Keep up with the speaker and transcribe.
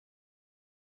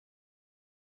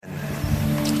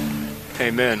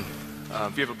Amen.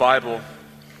 If you have a Bible,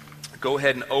 go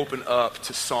ahead and open up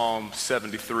to Psalm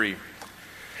 73.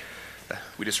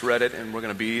 We just read it, and we're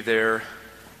going to be there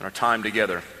in our time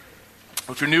together.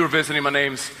 If you're new or visiting, my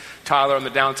name's Tyler. I'm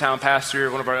the downtown pastor,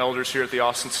 one of our elders here at the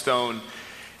Austin Stone.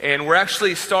 And we're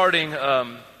actually starting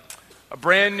a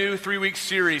brand new 3-week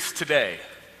series today.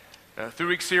 A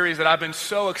 3-week series that I've been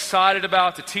so excited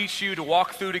about to teach you, to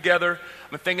walk through together.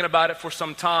 I've been thinking about it for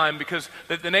some time because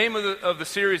the name of the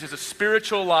series is A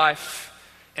Spiritual Life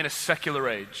in a Secular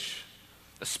Age.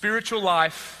 A Spiritual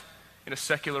Life in a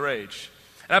Secular Age.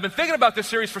 And I've been thinking about this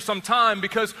series for some time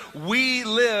because we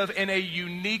live in a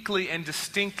uniquely and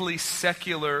distinctly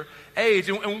secular age.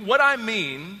 And what I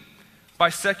mean by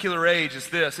secular age is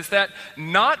this. It's that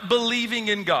not believing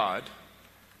in God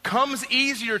comes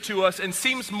easier to us and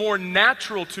seems more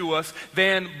natural to us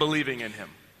than believing in Him.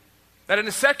 That in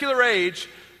a secular age,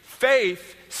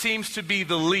 faith seems to be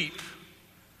the leap.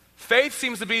 Faith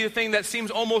seems to be the thing that seems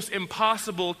almost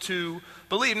impossible to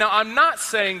believe. Now, I'm not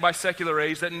saying by secular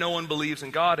age that no one believes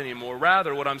in God anymore.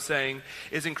 Rather, what I'm saying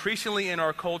is increasingly in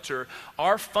our culture,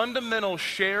 our fundamental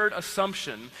shared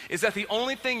assumption is that the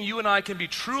only thing you and I can be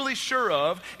truly sure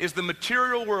of is the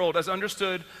material world as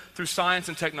understood through science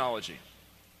and technology.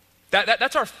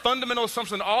 That's our fundamental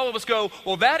assumption. All of us go,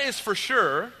 well, that is for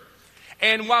sure.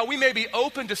 And while we may be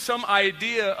open to some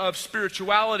idea of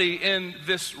spirituality in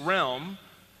this realm,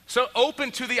 so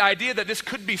open to the idea that this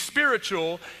could be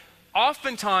spiritual,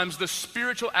 oftentimes the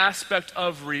spiritual aspect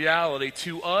of reality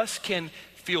to us can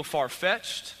feel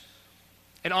far-fetched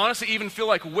and honestly even feel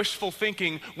like wishful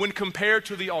thinking when compared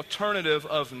to the alternative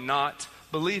of not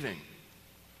believing.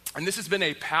 And this has been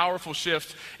a powerful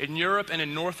shift in Europe and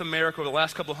in North America over the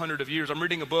last couple hundred of years. I'm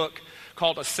reading a book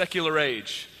called A Secular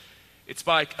Age. It's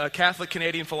by a Catholic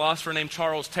Canadian philosopher named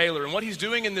Charles Taylor. And what he's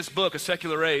doing in this book, A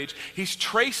Secular Age, he's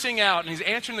tracing out and he's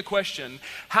answering the question,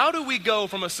 how do we go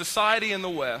from a society in the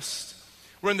West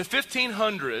where in the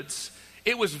 1500s,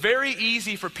 it was very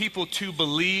easy for people to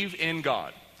believe in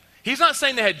God? He's not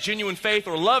saying they had genuine faith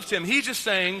or loved Him. He's just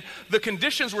saying the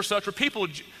conditions were such where people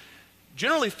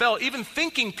generally felt, even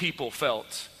thinking people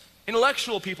felt,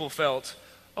 intellectual people felt,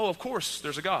 oh, of course,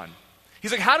 there's a God.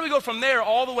 He's like, how do we go from there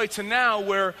all the way to now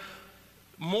where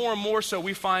more and more so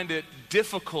we find it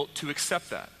difficult to accept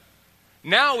that?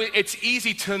 Now it's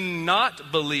easy to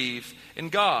not believe in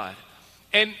God.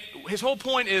 And his whole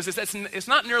point is that it's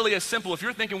not nearly as simple. If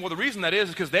you're thinking, well, the reason that is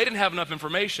because they didn't have enough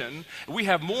information. We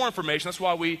have more information. That's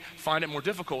why we find it more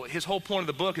difficult. His whole point of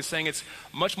the book is saying it's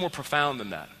much more profound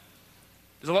than that.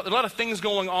 There's a lot of things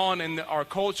going on in our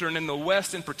culture and in the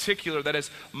West in particular that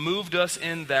has moved us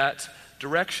in that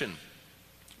direction.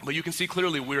 But you can see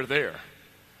clearly we're there.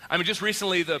 I mean, just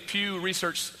recently, the Pew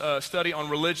Research study on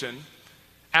religion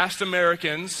asked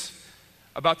Americans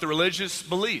about their religious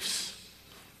beliefs.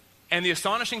 And the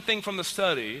astonishing thing from the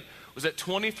study was that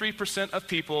 23% of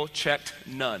people checked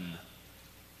none.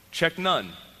 Checked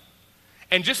none.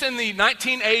 And just in the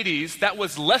 1980s, that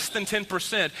was less than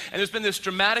 10%. And there's been this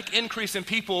dramatic increase in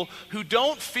people who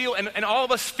don't feel, and all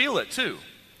of us feel it too.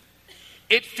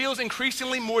 It feels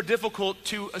increasingly more difficult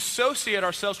to associate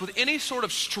ourselves with any sort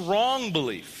of strong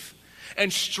belief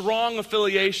and strong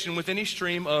affiliation with any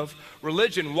stream of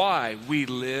religion. Why? We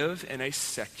live in a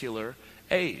secular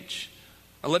age.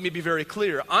 Now, let me be very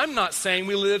clear. I'm not saying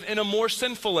we live in a more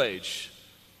sinful age.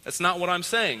 That's not what I'm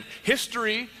saying.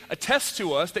 History attests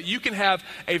to us that you can have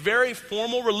a very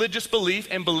formal religious belief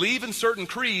and believe in certain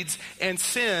creeds and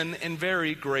sin in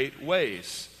very great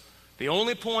ways. The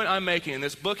only point I'm making, and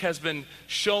this book has been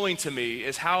showing to me,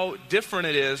 is how different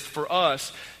it is for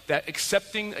us that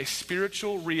accepting a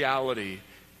spiritual reality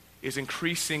is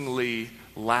increasingly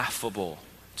laughable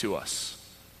to us.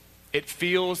 It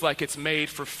feels like it's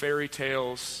made for fairy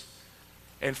tales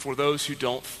and for those who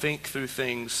don't think through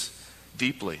things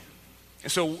deeply.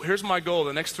 And so here's my goal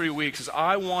the next 3 weeks is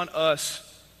I want us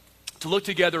to look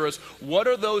together as what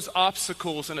are those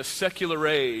obstacles in a secular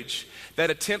age that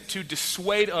attempt to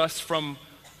dissuade us from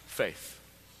faith.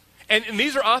 And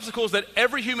these are obstacles that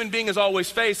every human being has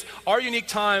always faced. Our unique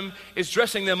time is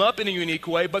dressing them up in a unique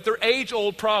way, but they're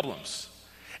age-old problems.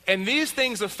 And these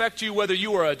things affect you whether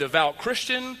you are a devout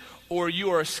Christian or you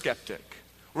are a skeptic.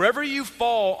 Wherever you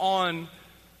fall on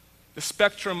the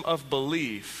spectrum of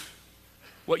belief,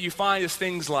 what you find is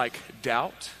things like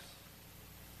doubt,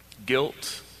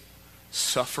 guilt,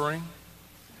 suffering.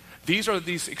 These are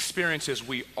these experiences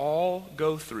we all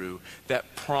go through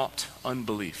that prompt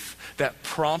unbelief, that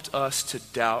prompt us to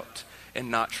doubt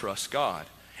and not trust God.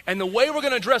 And the way we're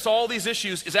going to address all these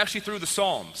issues is actually through the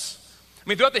Psalms. I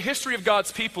mean, throughout the history of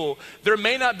God's people, there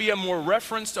may not be a more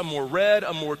referenced, a more read,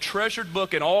 a more treasured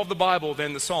book in all of the Bible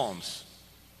than the Psalms.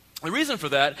 The reason for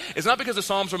that is not because the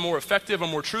Psalms are more effective or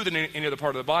more true than any other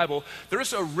part of the Bible. There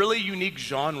is a really unique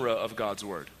genre of God's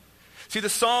Word. See, the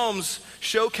Psalms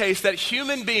showcase that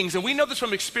human beings, and we know this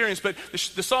from experience, but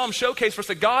the Psalms showcase for us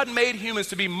that God made humans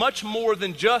to be much more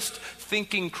than just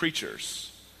thinking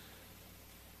creatures.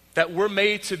 That we're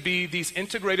made to be these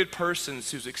integrated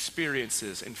persons whose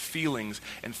experiences and feelings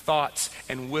and thoughts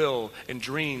and will and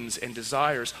dreams and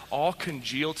desires all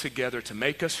congeal together to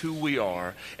make us who we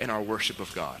are in our worship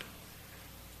of God.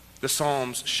 The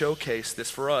Psalms showcase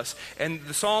this for us. And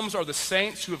the Psalms are the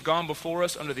saints who have gone before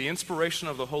us under the inspiration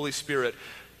of the Holy Spirit,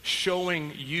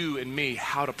 showing you and me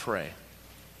how to pray,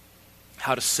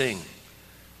 how to sing,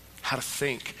 how to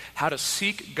think, how to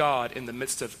seek God in the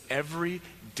midst of every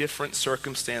different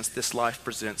circumstance this life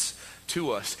presents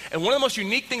to us. And one of the most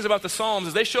unique things about the Psalms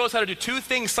is they show us how to do two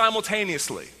things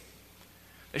simultaneously.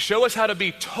 They show us how to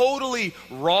be totally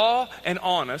raw and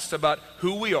honest about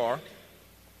who we are,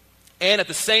 and at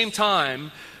the same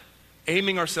time,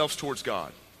 aiming ourselves towards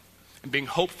God and being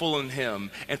hopeful in Him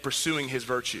and pursuing His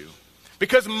virtue.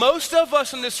 Because most of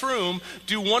us in this room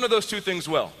do one of those two things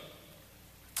well.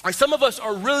 Like some of us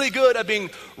are really good at being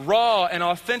raw and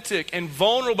authentic and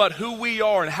vulnerable about who we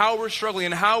are and how we're struggling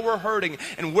and how we're hurting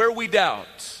and where we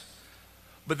doubt.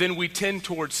 But then we tend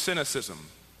towards cynicism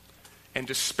and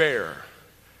despair.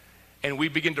 And we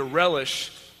begin to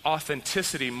relish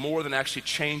authenticity more than actually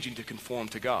changing to conform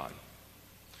to God.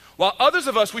 While others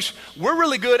of us, we're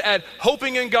really good at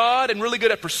hoping in God and really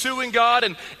good at pursuing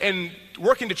God and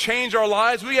working to change our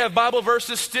lives. We have Bible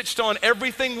verses stitched on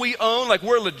everything we own, like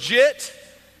we're legit.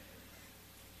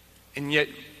 And yet,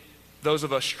 those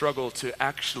of us struggle to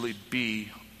actually be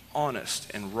honest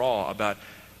and raw about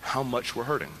how much we're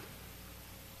hurting,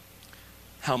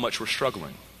 how much we're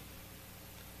struggling,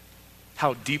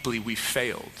 how deeply we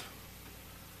failed.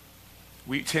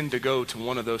 We tend to go to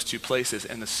one of those two places,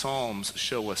 and the Psalms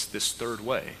show us this third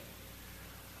way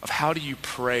of how do you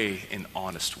pray in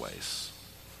honest ways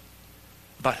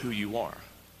about who you are,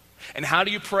 and how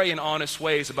do you pray in honest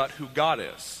ways about who God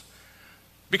is.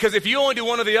 Because if you only do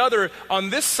one or the other, on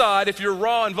this side, if you're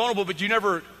raw and vulnerable but you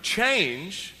never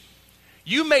change,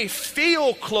 you may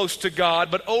feel close to God,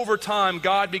 but over time,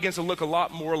 God begins to look a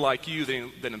lot more like you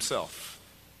than Himself.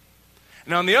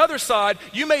 And on the other side,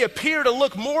 you may appear to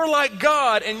look more like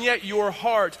God, and yet your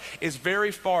heart is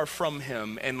very far from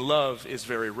Him, and love is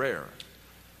very rare.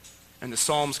 And the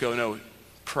Psalms go, no,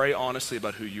 pray honestly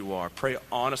about who you are, pray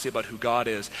honestly about who God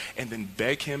is, and then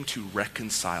beg Him to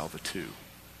reconcile the two.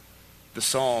 The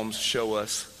Psalms show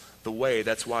us the way.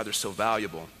 That's why they're so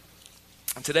valuable.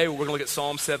 And today we're going to look at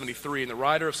Psalm 73, and the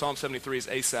writer of Psalm 73 is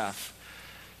Asaph.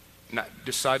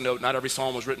 Just side note, not every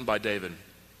psalm was written by David.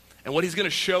 And what he's going to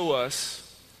show us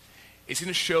is he's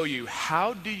going to show you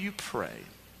how do you pray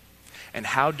and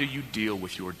how do you deal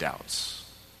with your doubts.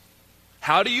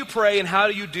 How do you pray and how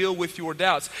do you deal with your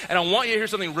doubts? And I want you to hear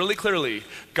something really clearly.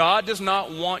 God does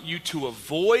not want you to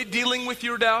avoid dealing with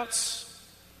your doubts,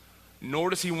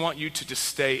 nor does He want you to just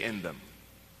stay in them.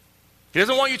 He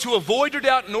doesn't want you to avoid your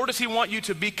doubt, nor does He want you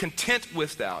to be content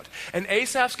with doubt. And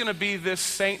Asaph's going to be this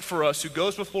saint for us who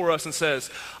goes before us and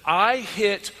says, I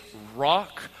hit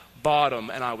rock bottom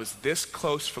and I was this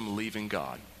close from leaving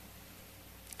God.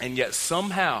 And yet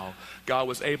somehow God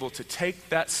was able to take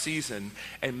that season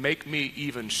and make me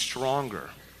even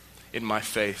stronger in my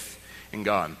faith in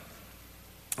God.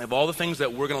 Of all the things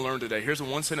that we're going to learn today, here's the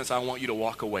one sentence I want you to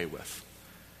walk away with.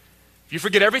 If you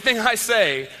forget everything I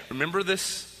say, remember this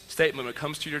statement when it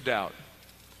comes to your doubt,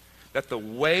 that the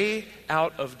way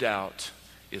out of doubt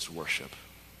is worship.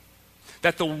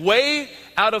 That the way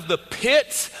out of the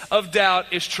pit of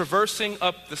doubt is traversing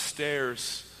up the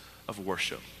stairs of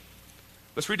worship.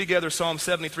 Let's read together Psalm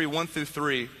 73, 1 through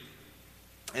 3.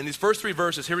 In these first three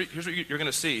verses, here's what you're going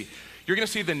to see. You're going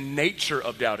to see the nature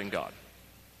of doubting God.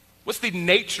 What's the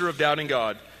nature of doubting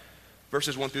God?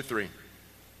 Verses 1 through 3.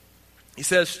 He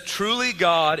says, truly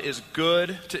God is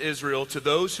good to Israel, to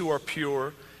those who are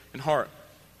pure in heart.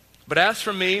 But as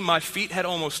for me, my feet had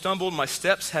almost stumbled, my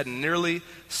steps had nearly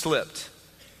slipped.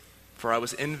 For I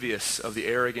was envious of the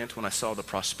arrogant when I saw the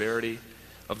prosperity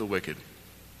of the wicked.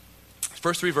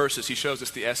 First three verses, he shows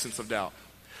us the essence of doubt.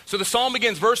 So the psalm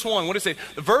begins, verse 1. What does it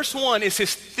say? Verse 1 is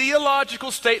his theological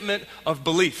statement of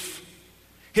belief.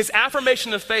 His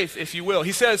affirmation of faith, if you will.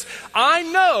 He says, I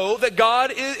know that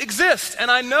God exists,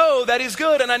 and I know that He's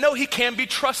good, and I know He can be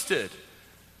trusted.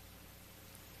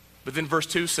 But then verse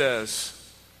 2 says,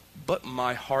 but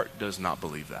my heart does not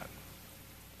believe that.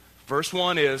 Verse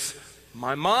 1 is,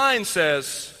 my mind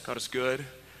says, God is good,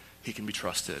 He can be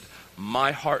trusted.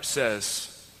 My heart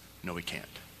says, no, He can't.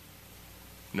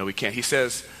 No, He can't. He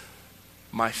says,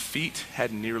 my feet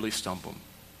had nearly stumbled.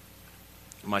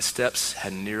 My steps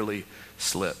had nearly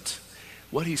slipped.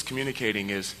 What he's communicating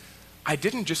is, I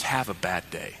didn't just have a bad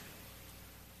day.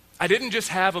 I didn't just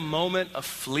have a moment of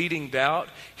fleeting doubt.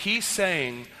 He's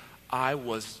saying, I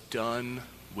was done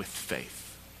with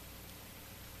faith.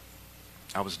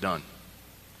 I was done.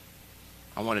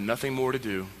 I wanted nothing more to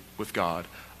do with God.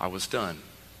 I was done.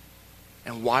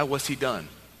 And why was he done?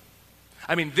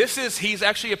 I mean, he's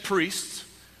actually a priest.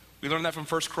 We learned that from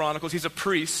 1 Chronicles. He's a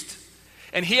priest.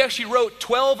 And he actually wrote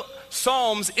 12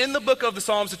 Psalms in the book of the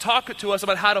Psalms to talk to us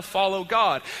about how to follow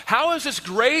God. How does this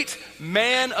great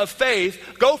man of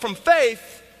faith go from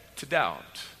faith to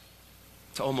doubt,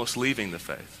 to almost leaving the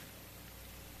faith?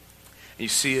 And you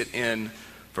see it in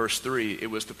verse 3.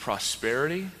 It was the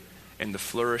prosperity and the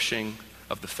flourishing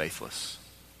of the faithless.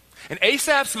 In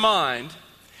Asaph's mind,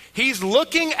 he's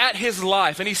looking at his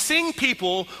life and he's seeing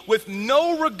people with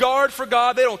no regard for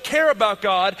God. They don't care about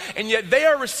God, and yet they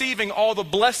are receiving all the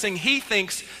blessing he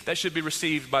thinks that should be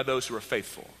received by those who are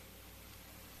faithful.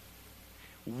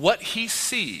 What he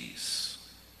sees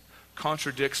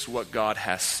contradicts what God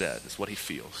has said, is what he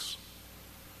feels.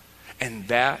 And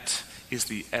that is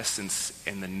the essence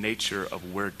and the nature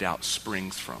of where doubt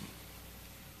springs from.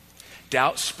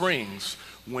 Doubt springs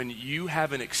when you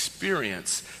have an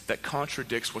experience that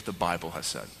contradicts what the Bible has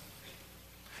said.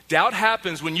 Doubt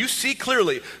happens when you see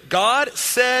clearly, God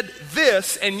said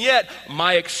this, and yet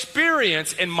my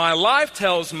experience in my life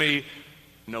tells me,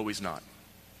 no, he's not.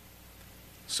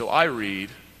 So I read,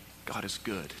 God is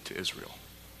good to Israel,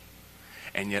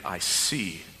 and yet I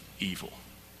see evil.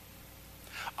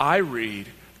 I read,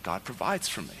 God provides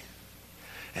for me,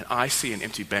 and I see an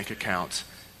empty bank account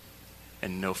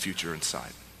and no future in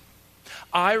sight.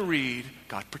 I read,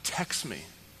 God protects me,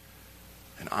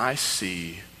 and I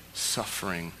see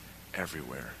suffering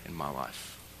everywhere in my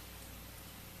life.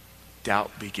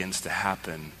 Doubt begins to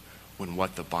happen when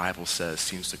what the Bible says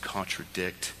seems to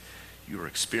contradict your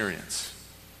experience.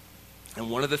 And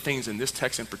one of the things in this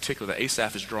text in particular that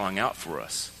Asaph is drawing out for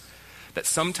us, that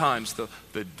sometimes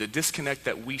the disconnect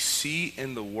that we see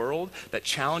in the world that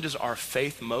challenges our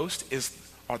faith most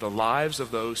are the lives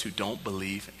of those who don't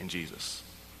believe in Jesus.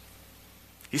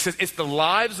 He says, it's the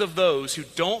lives of those who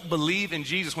don't believe in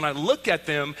Jesus. When I look at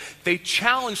them, they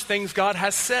challenge things God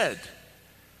has said.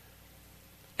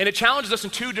 And it challenges us in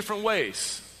two different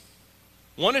ways.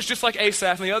 One is just like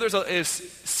Asaph, and the other is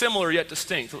similar yet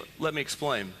distinct. Let me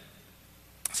explain.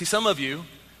 See, some of you,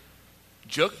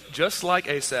 just like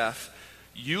Asaph,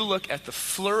 you look at the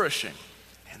flourishing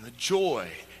and the joy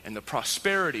and the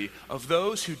prosperity of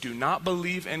those who do not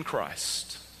believe in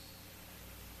Christ.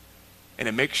 And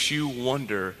it makes you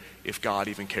wonder if God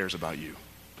even cares about you.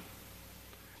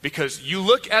 Because you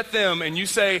look at them and you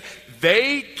say,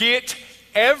 they get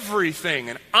everything,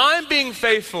 and I'm being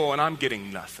faithful and I'm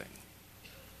getting nothing.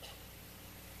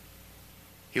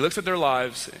 He looks at their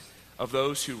lives of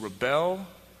those who rebel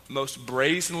most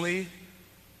brazenly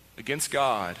against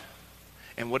God,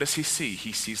 and what does he see?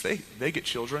 He sees they get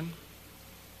children,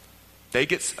 they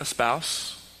get a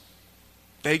spouse,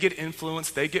 they get influence,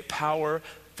 they get power,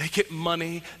 they get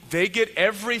money, they get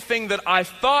everything that I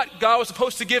thought God was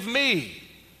supposed to give me.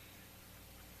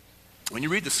 When you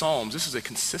read the Psalms, this is a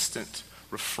consistent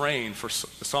refrain for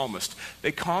the psalmist.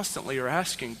 They constantly are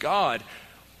asking God,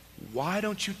 why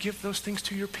don't you give those things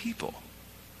to your people?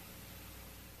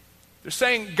 They're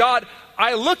saying, God,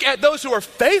 I look at those who are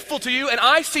faithful to you and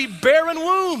I see barren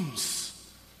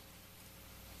wombs.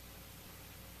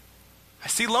 I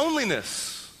see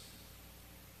loneliness.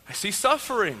 I see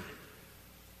suffering.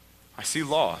 I see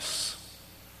loss.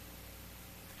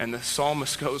 And the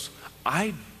psalmist goes,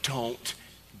 I don't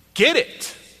get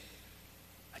it.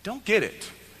 I don't get it.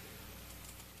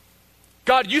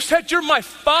 God, you said you're my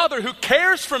Father who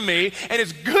cares for me and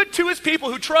is good to his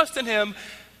people who trust in him.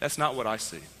 That's not what I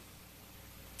see.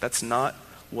 That's not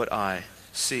what I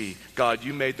see. God,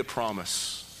 you made the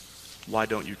promise. Why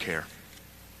don't you care?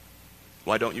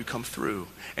 Why don't you come through?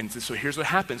 And so here's what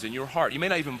happens in your heart. You may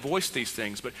not even voice these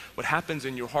things, but what happens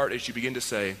in your heart is you begin to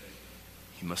say,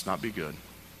 he must not be good.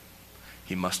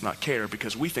 He must not care.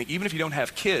 Because we think, even if you don't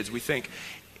have kids, we think,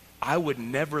 I would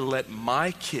never let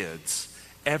my kids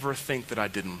ever think that I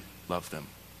didn't love them.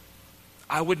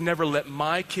 I would never let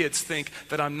my kids think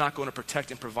that I'm not going to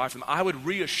protect and provide for them. I would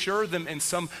reassure them in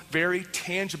some very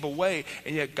tangible way,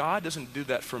 and yet God doesn't do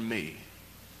that for me.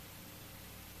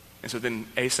 And so then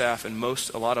Asaph and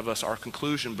a lot of us, our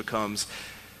conclusion becomes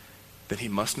that he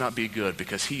must not be good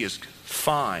because he is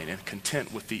fine and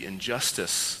content with the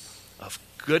injustice of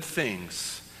good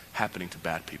things happening to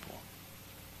bad people.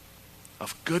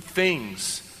 Of good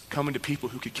things coming to people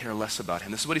who could care less about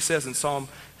him. This is what he says in Psalm,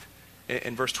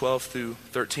 in verse 12 through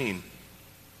 13.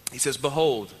 He says,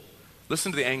 behold,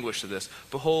 listen to the anguish of this.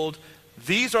 Behold,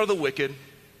 these are the wicked,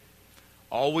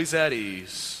 always at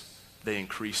ease, they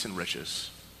increase in riches.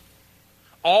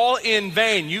 All in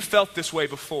vain, you felt this way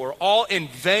before. All in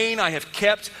vain I have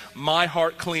kept my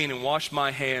heart clean and washed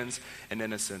my hands in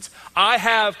innocence. I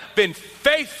have been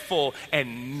faithful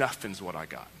and nothing's what I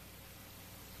got.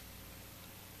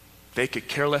 They could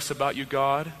care less about you,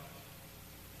 God,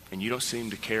 and you don't seem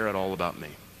to care at all about me.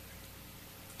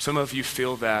 Some of you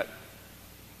feel that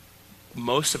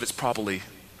most of it's probably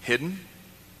hidden,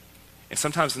 and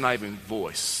sometimes not even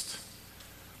voiced.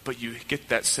 But you get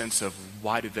that sense of,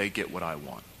 why do they get what I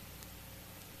want?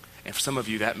 And for some of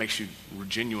you, that makes you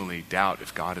genuinely doubt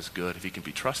if God is good, if he can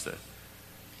be trusted.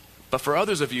 But for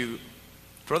others of you,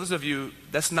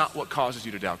 that's not what causes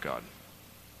you to doubt God.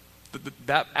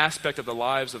 That aspect of the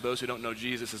lives of those who don't know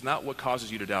Jesus is not what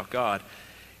causes you to doubt God.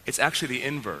 It's actually the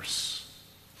inverse.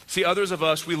 See, others of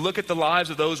us, we look at the lives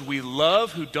of those we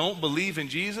love who don't believe in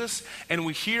Jesus, and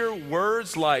we hear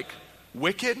words like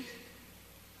wicked,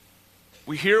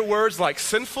 we hear words like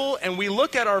sinful, and we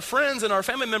look at our friends and our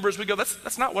family members, we go,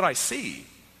 that's not what I see.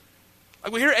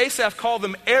 Like we hear Asaph call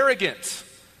them arrogant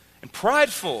and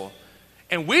prideful,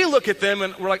 and we look at them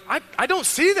and we're like, I don't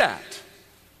see that.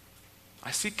 I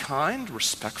see kind,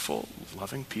 respectful,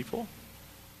 loving people.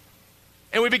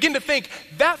 And we begin to think,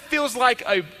 that feels like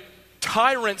a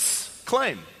tyrant's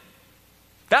claim.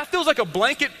 That feels like a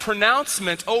blanket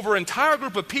pronouncement over an entire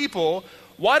group of people.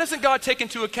 Why doesn't God take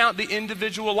into account the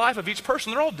individual life of each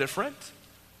person? They're all different.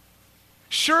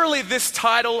 Surely this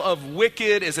title of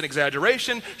wicked is an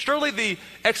exaggeration. Surely the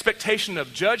expectation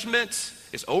of judgment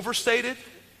is overstated.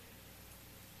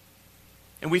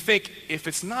 And we think, if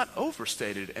it's not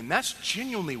overstated, and that's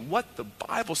genuinely what the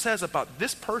Bible says about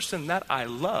this person that I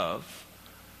love,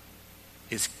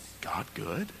 is God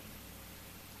good?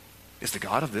 Is the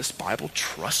God of this Bible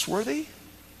trustworthy?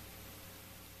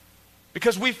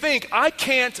 Because we think, I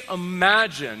can't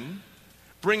imagine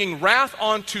bringing wrath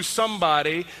onto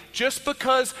somebody just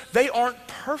because they aren't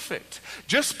perfect,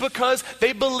 just because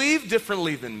they believe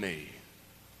differently than me.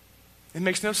 It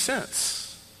makes no sense.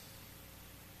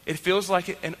 It feels like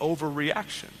an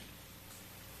overreaction.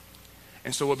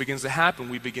 And so what begins to happen,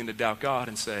 we begin to doubt God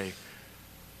and say,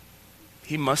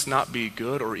 he must not be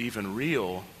good or even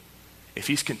real if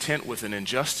he's content with an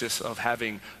injustice of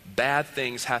having bad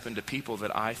things happen to people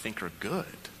that I think are good.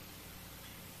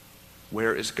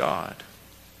 Where is God?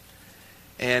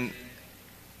 And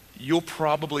you'll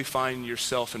probably find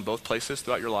yourself in both places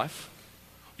throughout your life.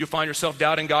 You'll find yourself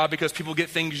doubting God because people get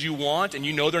things you want and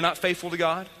you know they're not faithful to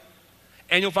God.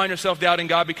 And you'll find yourself doubting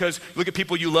God because you look at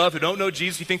people you love who don't know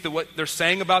Jesus, you think that what they're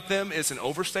saying about them is an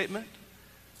overstatement.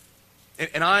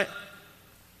 And I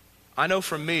know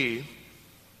from me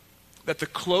that the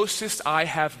closest I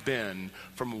have been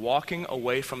from walking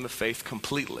away from the faith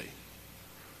completely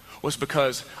was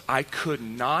because I could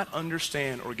not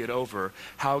understand or get over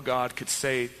how God could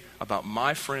say about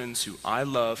my friends who I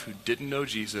love who didn't know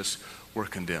Jesus were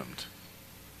condemned.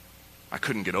 I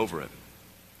couldn't get over it.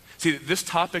 See, this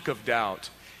topic of doubt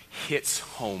hits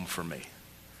home for me.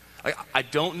 I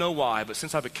don't know why, but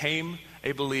since I became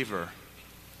a believer,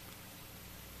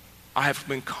 I have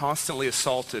been constantly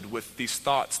assaulted with these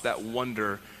thoughts that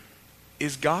wonder,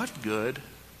 is God good?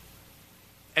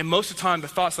 And most of the time, the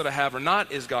thoughts that I have are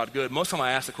not, is God good? Most of the time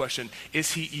I ask the question,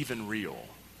 is he even real?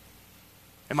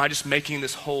 Am I just making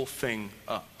this whole thing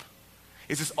up?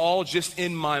 Is this all just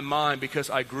in my mind because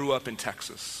I grew up in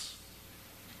Texas?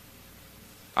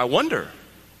 I wonder.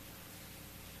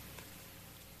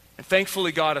 And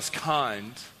thankfully, God is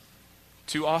kind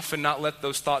to often not let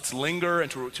those thoughts linger and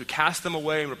to cast them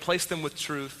away and replace them with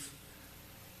truth.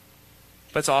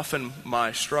 That's often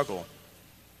my struggle.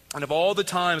 And of all the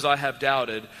times I have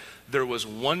doubted, there was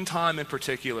one time in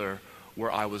particular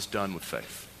where I was done with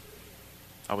faith.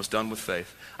 I was done with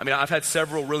faith. I mean, I've had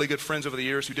several really good friends over the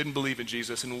years who didn't believe in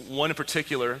Jesus, and one in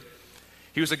particular,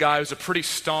 he was a guy who was a pretty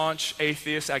staunch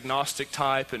atheist, agnostic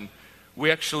type, and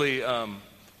we actually,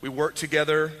 we worked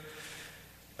together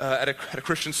at a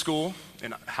Christian school,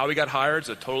 and how we got hired is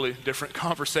a totally different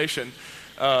conversation.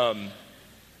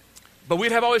 But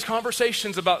we'd have all these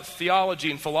conversations about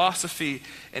theology and philosophy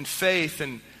and faith,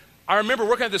 and I remember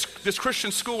working at this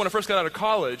Christian school when I first got out of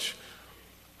college.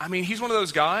 I mean, he's one of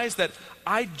those guys that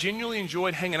I genuinely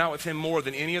enjoyed hanging out with him more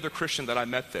than any other Christian that I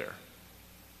met there.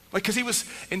 Like, because he was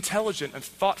intelligent and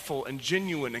thoughtful and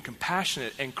genuine and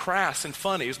compassionate and crass and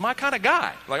funny. He was my kind of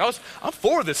guy. Like, I'm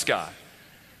for this guy.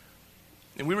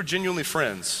 And we were genuinely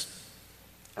friends.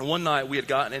 And one night we had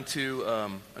gotten into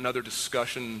another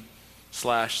discussion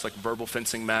slash like verbal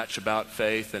fencing match about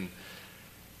faith,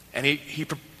 and he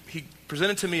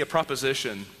presented to me a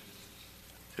proposition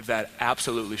that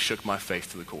absolutely shook my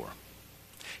faith to the core.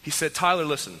 He said, Tyler,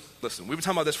 listen, we've been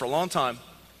talking about this for a long time.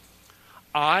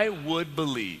 I would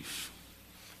believe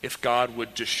if God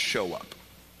would just show up.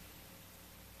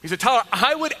 He said, Tyler,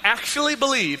 I would actually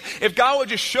believe if God would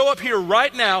just show up here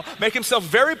right now, make himself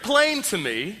very plain to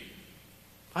me,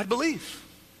 I'd believe.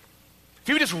 If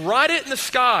he would just write it in the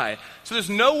sky, so there's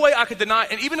no way I could deny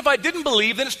it. And even if I didn't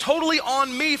believe, then it's totally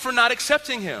on me for not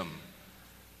accepting him.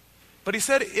 But he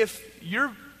said, if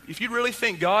you really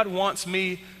think God wants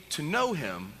me to know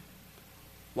him,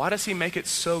 why does he make it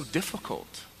so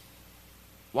difficult?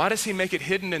 Why does he make it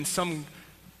hidden in some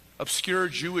obscure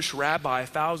Jewish rabbi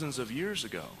thousands of years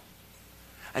ago?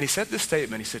 And he said this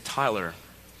statement, he said, Tyler,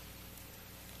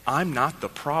 I'm not the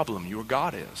problem, your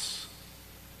God is.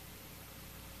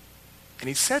 And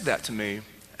he said that to me,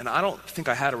 and I don't think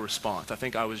I had a response. I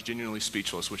think I was genuinely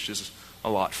speechless, which is a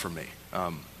lot for me.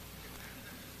 I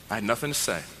had nothing to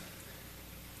say.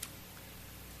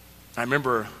 I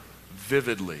remember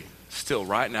vividly, still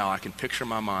right now, I can picture in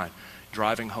my mind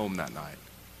driving home that night.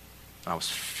 I was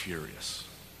furious.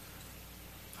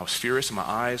 I was furious and my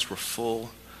eyes were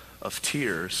full of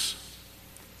tears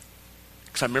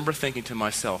because I remember thinking to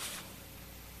myself,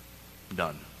 I'm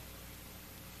done.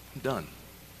 I'm done.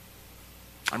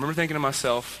 I remember thinking to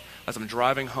myself as I'm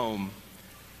driving home,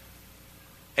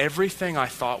 everything I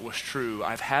thought was true,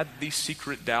 I've had these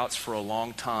secret doubts for a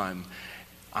long time.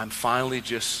 I'm finally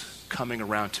just coming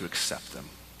around to accept them.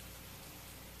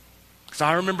 Because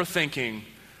I remember thinking,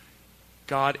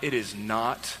 God, it is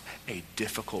not a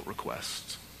difficult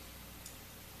request.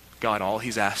 God, all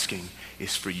he's asking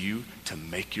is for you to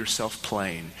make yourself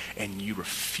plain, and you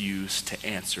refuse to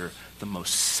answer the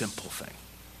most simple thing.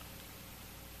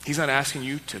 He's not asking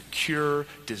you to cure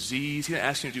disease. He's not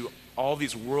asking you to do all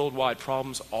these worldwide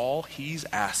problems. All he's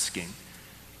asking,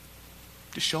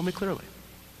 just show me clearly.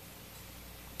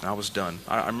 And I was done.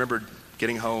 I remember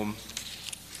getting home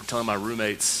and telling my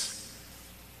roommates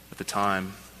at the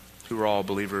time, who were all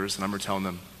believers, and I remember telling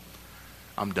them,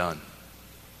 I'm done.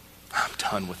 I'm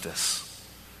done with this.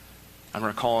 I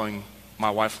remember calling my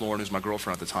wife, Lauren, who's my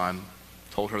girlfriend at the time,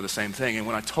 told her the same thing. And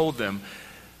when I told them,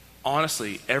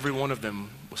 honestly, every one of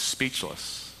them was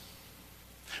speechless.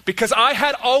 Because I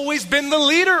had always been the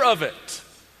leader of it.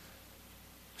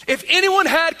 If anyone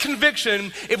had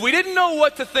conviction, if we didn't know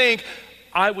what to think,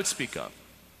 I would speak up.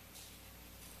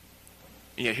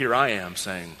 And yet here I am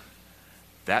saying,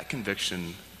 that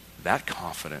conviction, that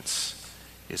confidence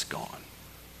is gone.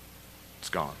 It's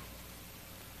gone.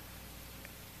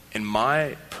 In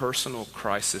my personal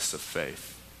crisis of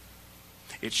faith,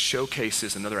 it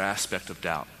showcases another aspect of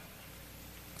doubt.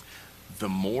 The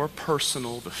more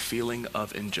personal the feeling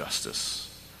of injustice,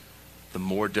 the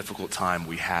more difficult time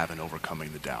we have in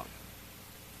overcoming the doubt.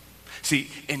 See,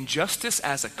 injustice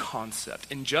as a concept,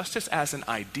 injustice as an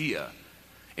idea,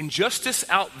 injustice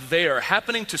out there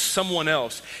happening to someone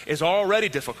else is already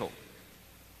difficult.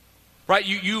 Right?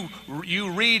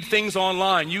 You read things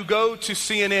online, you go to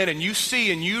CNN and you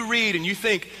see and you read and you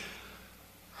think,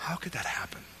 how could that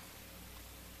happen?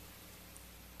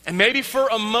 And maybe for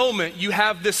a moment you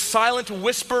have this silent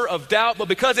whisper of doubt, but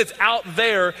because it's out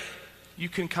there, you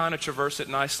can kind of traverse it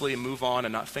nicely and move on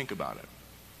and not think about it.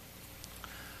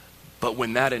 But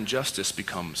when that injustice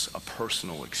becomes a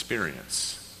personal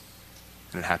experience,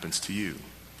 and it happens to you,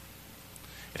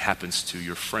 it happens to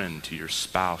your friend, to your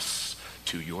spouse,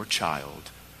 to your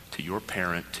child, to your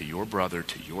parent, to your brother,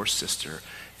 to your sister,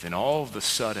 then all of a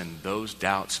sudden those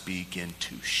doubts begin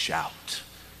to shout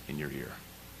in your ear.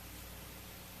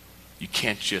 You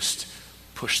can't just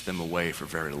push them away for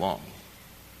very long.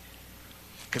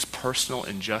 Because personal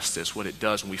injustice, what it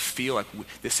does when we feel like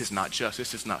this is not just,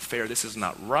 this is not fair, this is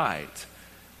not right,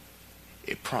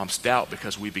 it prompts doubt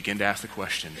because we begin to ask the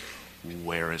question,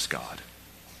 where is God?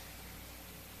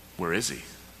 Where is he?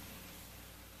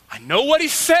 I know what he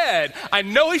said. I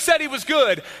know he said he was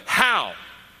good. How?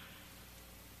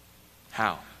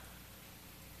 How?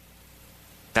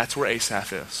 That's where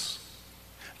Asaph is.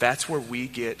 That's where we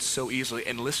get so easily.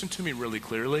 And listen to me really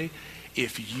clearly.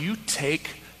 If you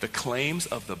take the claims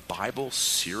of the Bible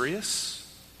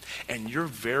serious and you're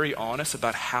very honest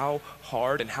about how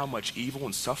hard and how much evil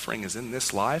and suffering is in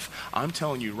this life, I'm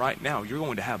telling you right now, you're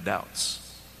going to have doubts.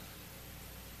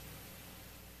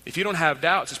 If you don't have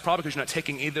doubts, it's probably because you're not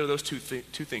taking either of those two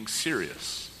things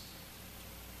serious.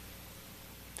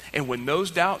 And when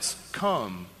those doubts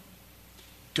come,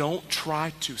 don't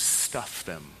try to stuff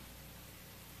them.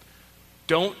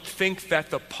 don't think that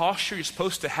the posture you're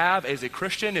supposed to have as a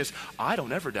Christian is, I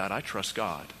don't ever doubt, I trust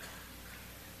God.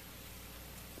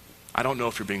 I don't know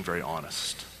if you're being very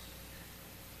honest.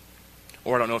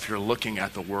 Or I don't know if you're looking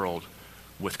at the world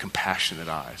with compassionate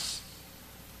eyes.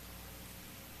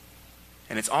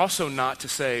 And it's also not to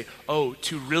say, oh,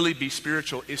 to really be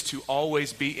spiritual is to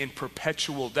always be in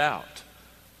perpetual doubt.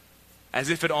 As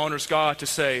if it honors God to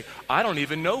say, I don't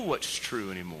even know what's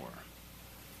true anymore.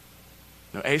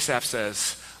 No, Asaph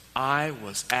says, I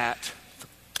was at the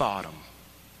bottom,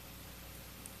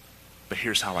 but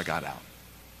here's how I got out.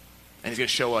 And he's going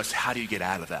to show us, how do you get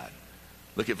out of that?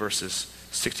 Look at verses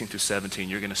 16 through 17.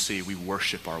 You're going to see we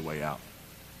worship our way out.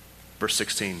 Verse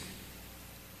 16.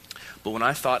 But when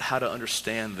I thought how to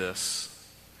understand this,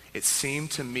 it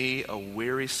seemed to me a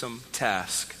wearisome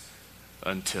task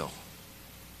until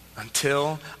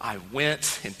I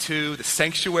went into the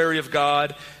sanctuary of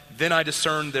God, then I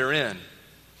discerned therein.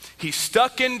 He's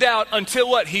stuck in doubt until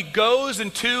what? He goes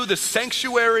into the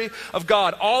sanctuary of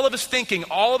God. All of his thinking,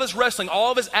 all of his wrestling, all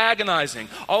of his agonizing,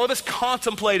 all of his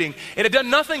contemplating, it had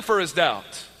done nothing for his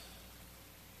doubt.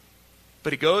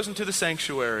 But he goes into the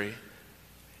sanctuary,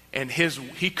 and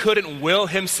he couldn't will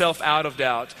himself out of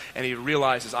doubt, and he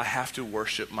realizes, I have to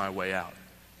worship my way out.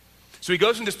 So he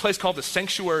goes into this place called the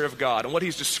sanctuary of God, and what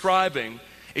he's describing,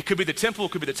 it could be the temple,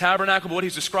 it could be the tabernacle, but what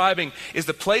he's describing is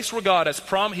the place where God has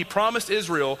he promised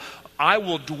Israel, I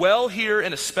will dwell here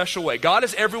in a special way. God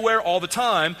is everywhere all the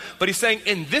time, but he's saying,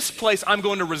 in this place, I'm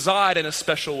going to reside in a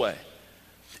special way.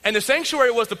 And the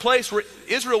sanctuary was the place where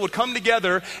Israel would come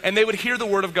together and they would hear the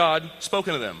word of God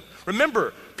spoken to them.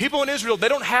 Remember, people in Israel, they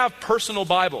don't have personal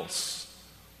Bibles.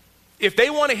 If they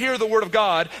want to hear the word of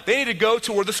God, they need to go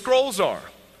to where the scrolls are.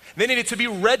 They needed to be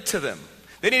read to them.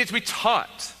 They needed to be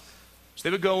taught. So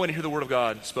they would go in and hear the word of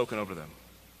God spoken over them.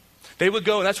 They would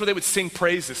go, and that's where they would sing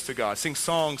praises to God, sing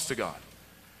songs to God.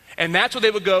 And that's where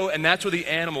they would go, and that's where the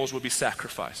animals would be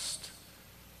sacrificed.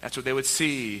 That's where they would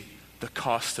see the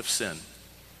cost of sin.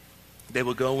 They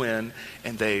would go in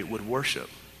and they would worship.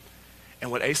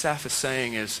 And what Asaph is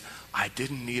saying is, I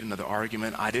didn't need another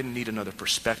argument. I didn't need another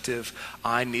perspective.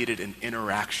 I needed an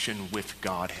interaction with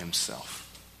God himself.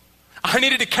 I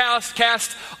needed to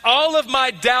cast all of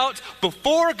my doubt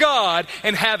before God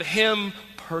and have him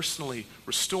personally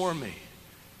restore me.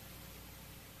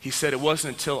 He said it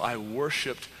wasn't until I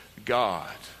worshiped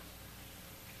God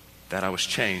that I was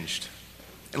changed.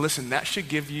 And listen, that should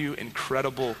give you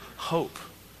incredible hope.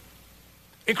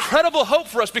 Incredible hope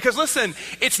for us, because listen,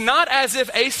 it's not as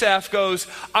if Asaph goes,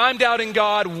 I'm doubting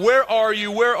God, where are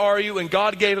you, where are you? And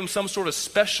God gave him some sort of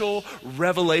special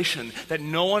revelation that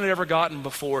no one had ever gotten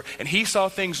before, and he saw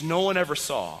things no one ever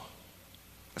saw.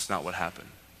 That's not what happened.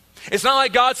 It's not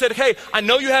like God said, hey, I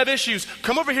know you have issues.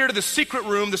 Come over here to the secret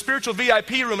room, the spiritual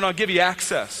VIP room, and I'll give you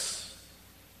access.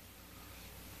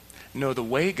 No, the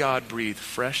way God breathed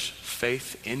fresh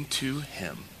faith into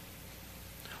him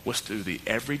was through the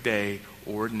everyday,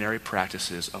 ordinary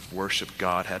practices of worship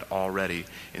God had already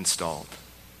installed.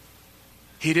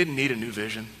 He didn't need a new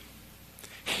vision.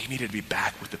 He needed to be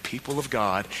back with the people of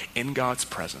God in God's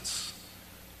presence.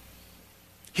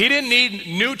 He didn't need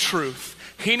new truth.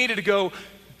 He needed to go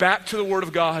back to the Word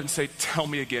of God and say, tell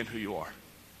me again who you are.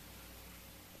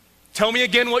 Tell me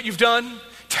again what you've done.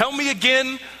 Tell me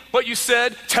again what you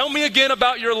said. Tell me again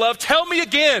about your love. Tell me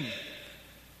again.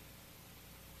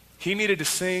 He needed to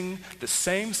sing the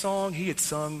same song he had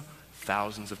sung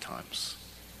thousands of times.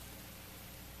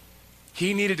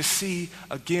 He needed to see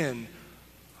again,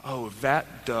 oh,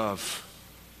 that dove,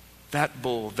 that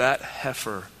bull, that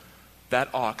heifer, that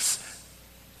ox,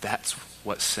 that's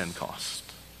what sin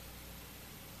cost.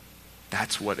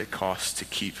 That's what it costs to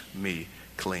keep me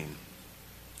clean.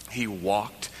 He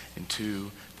walked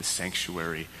into the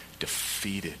sanctuary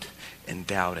defeated and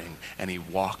doubting, and he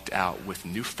walked out with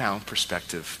newfound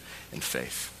perspective and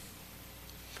faith.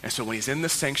 And so when he's in the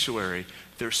sanctuary,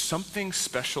 there's something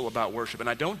special about worship. And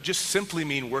I don't just simply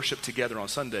mean worship together on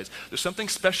Sundays. There's something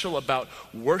special about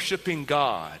worshiping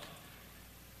God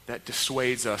that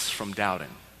dissuades us from doubting.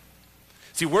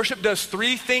 See, worship does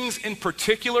three things in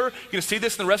particular. You're going to see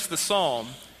this in the rest of the psalm.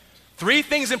 Three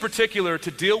things in particular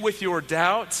to deal with your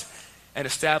doubt and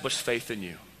establish faith in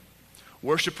you.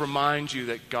 Worship reminds you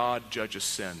that God judges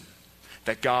sin,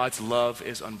 that God's love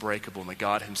is unbreakable, and that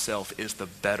God himself is the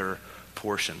better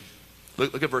portion.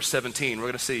 Look at verse 17. We're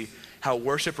going to see how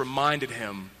worship reminded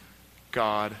him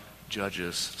God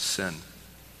judges sin.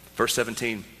 Verse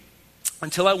 17.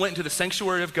 Until I went into the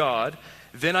sanctuary of God,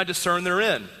 then I discerned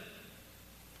therein.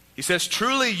 He says,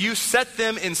 truly you set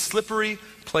them in slippery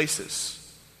places.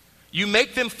 You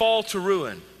make them fall to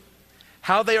ruin.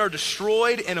 how they are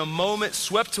destroyed in a moment,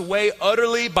 swept away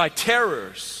utterly by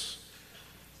terrors.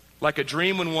 Like a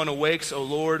dream when one awakes, O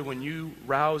Lord, when you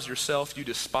rouse yourself, you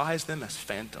despise them as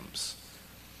phantoms.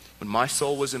 When my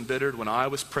soul was embittered, when I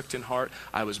was pricked in heart,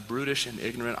 I was brutish and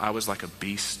ignorant, I was like a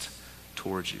beast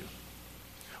towards you.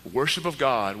 Worship of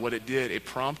God, what it did, it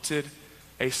prompted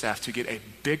Asaph to get a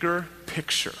bigger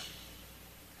picture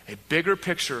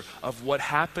of what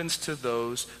happens to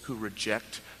those who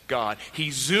reject God.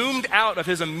 He zoomed out of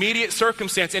his immediate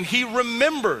circumstance and he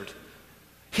remembered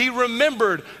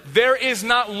there is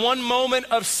not one moment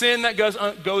of sin that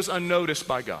goes unnoticed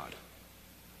by God.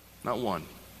 Not one.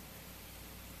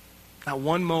 Not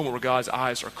one moment where God's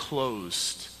eyes are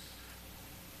closed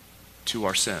to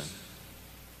our sin.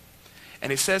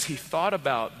 And it says he thought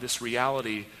about this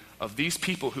reality of these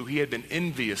people who he had been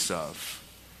envious of.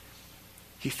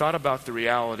 He thought about the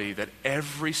reality that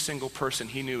every single person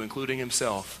he knew, including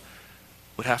himself,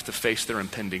 would have to face their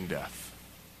impending death.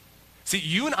 See,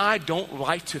 you and I don't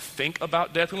like to think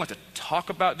about death. We don't like to talk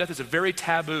about death. It's a very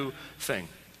taboo thing.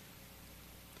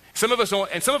 Some of us don't,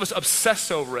 and some of us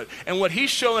obsess over it. And what he's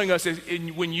showing us is,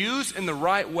 when used in the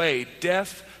right way,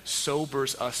 death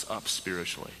sobers us up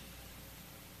spiritually.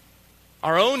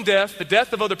 Our own death, the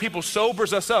death of other people,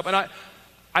 sobers us up. And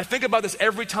I think about this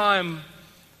every time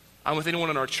I'm with anyone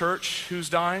in our church who's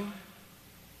dying.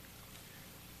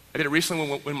 I did it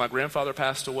recently when my grandfather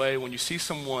passed away. When you see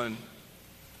someone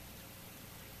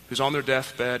who's on their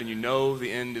deathbed and you know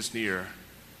the end is near,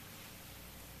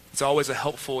 it's always a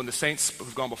helpful, and the saints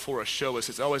who've gone before us show us,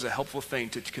 it's always a helpful thing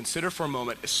to consider for a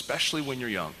moment, especially when you're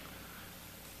young,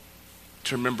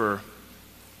 to remember,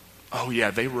 oh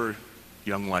yeah, they were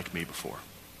young like me before.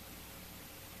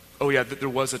 Oh yeah, there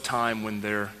was a time when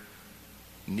their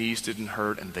knees didn't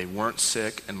hurt and they weren't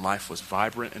sick and life was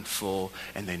vibrant and full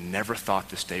and they never thought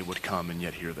this day would come, and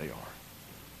yet here they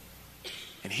are.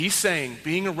 And he's saying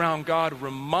being around God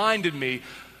reminded me,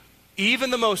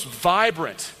 even the most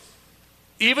vibrant,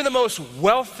 even the most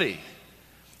wealthy,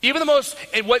 even the most,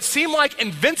 what seem like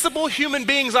invincible human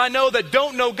beings I know that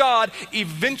don't know God,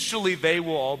 eventually they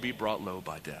will all be brought low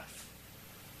by death.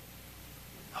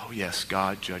 Oh yes,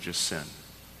 God judges sin.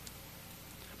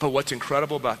 But what's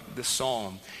incredible about this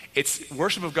psalm, it's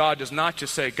worship of God does not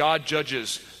just say God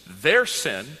judges their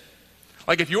sin.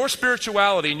 Like if your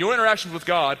spirituality and your interaction with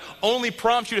God only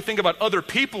prompts you to think about other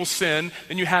people's sin,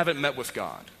 then you haven't met with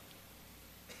God.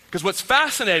 Because what's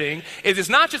fascinating is it's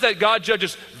not just that God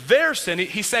judges their sin,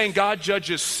 he's saying God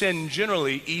judges sin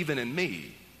generally, even in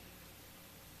me.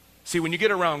 See, when you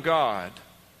get around God,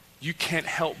 you can't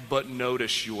help but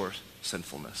notice your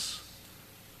sinfulness.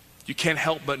 You can't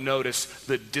help but notice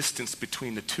the distance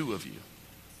between the two of you.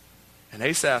 And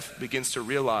Asaph begins to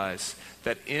realize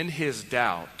that in his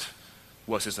doubt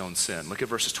was his own sin. Look at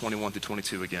verses 21 through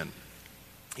 22 again.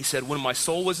 He said, when my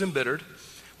soul was embittered,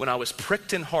 when I was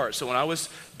pricked in heart, so when I was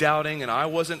doubting and I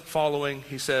wasn't following,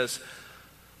 he says,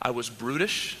 I was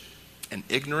brutish and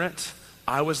ignorant.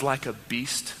 I was like a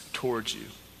beast towards you.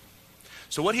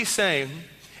 So what he's saying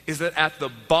is that at the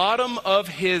bottom of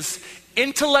his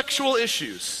intellectual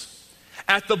issues,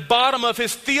 at the bottom of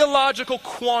his theological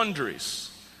quandaries,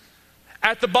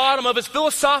 at the bottom of his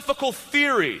philosophical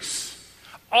theories,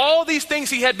 all these things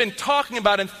he had been talking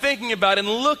about and thinking about and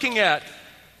looking at,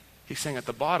 he's saying at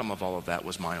the bottom of all of that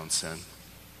was my own sin.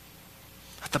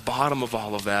 At the bottom of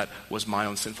all of that was my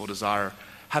own sinful desire.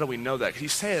 How do we know that? He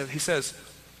says,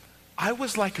 I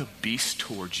was like a beast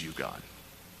towards you, God.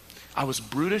 I was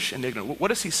brutish and ignorant.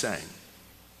 What is he saying?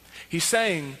 He's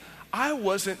saying, I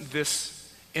wasn't this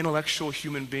intellectual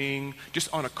human being just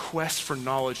on a quest for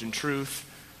knowledge and truth.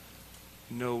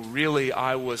 No, really,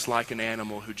 I was like an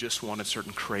animal who just wanted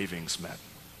certain cravings met.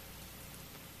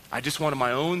 I just wanted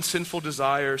my own sinful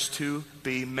desires to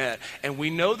be met. And we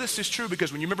know this is true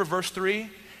because when you remember verse 3,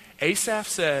 Asaph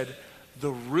said,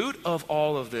 the root of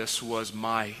all of this was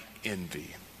my envy.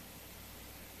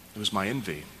 It was my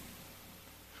envy.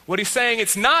 What he's saying,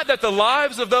 it's not that the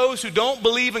lives of those who don't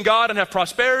believe in God and have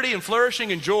prosperity and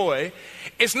flourishing and joy,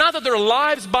 it's not that their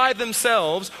lives by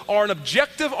themselves are an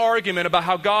objective argument about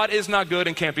how God is not good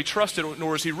and can't be trusted,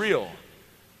 nor is he real.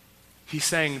 He's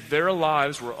saying their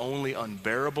lives were only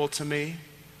unbearable to me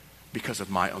because of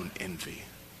my own envy.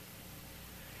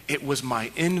 It was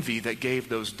my envy that gave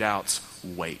those doubts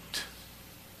weight.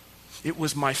 It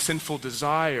was my sinful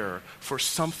desire for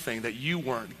something that you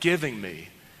weren't giving me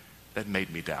that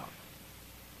made me doubt.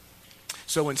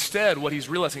 So instead, what he's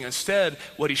realizing,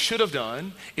 what he should have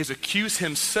done is accuse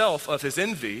himself of his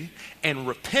envy and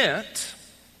repent.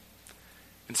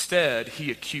 Instead, he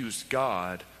accused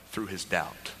God through his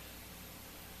doubt.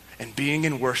 And being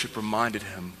in worship reminded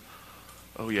him,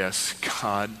 Oh yes,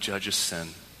 God judges sin.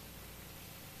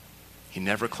 He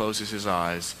never closes his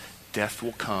eyes. Death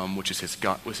will come, which is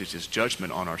his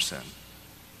judgment on our sin.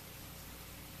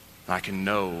 And I can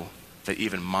know that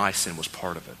even my sin was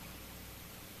part of it.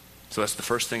 So that's the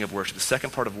first thing of worship. The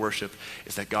second part of worship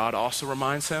is that God also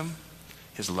reminds him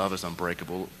his love is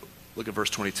unbreakable. Look at verse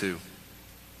 22.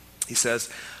 He says,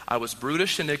 I was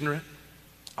brutish and ignorant.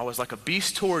 I was like a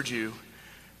beast toward you.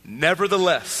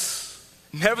 Nevertheless,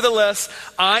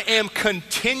 I am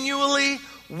continually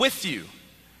with you.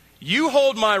 You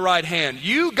hold my right hand.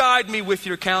 You guide me with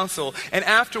your counsel, and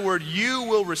afterward you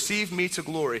will receive me to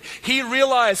glory. He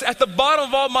realized at the bottom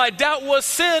of all my doubt was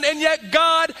sin, and yet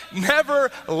God never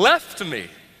left me.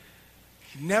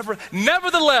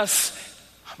 Nevertheless,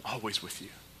 I'm always with you.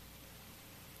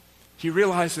 He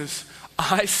realizes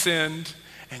I sinned,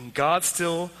 and God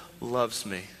still loves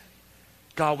me.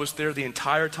 God was there the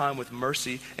entire time with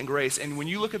mercy and grace. And when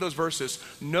you look at those verses,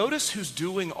 notice who's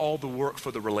doing all the work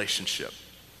for the relationship.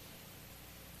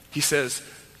 He says,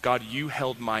 God, you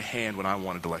held my hand when I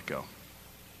wanted to let go.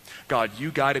 God, you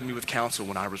guided me with counsel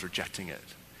when I was rejecting it.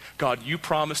 God, you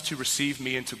promised to receive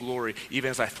me into glory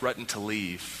even as I threatened to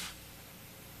leave.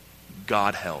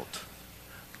 God held.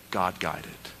 God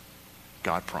guided.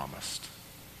 God promised.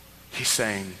 He's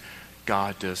saying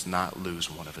God does not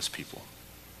lose one of his people.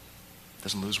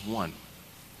 Doesn't lose one.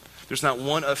 There's not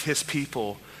one of his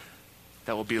people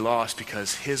that will be lost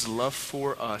because his love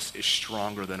for us is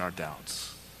stronger than our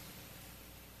doubts.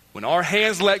 When our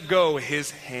hands let go,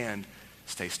 his hand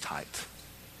stays tight.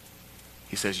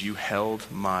 He says, you held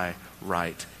my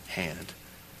right hand.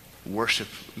 Worship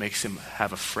makes him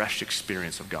have a fresh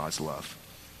experience of God's love.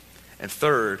 And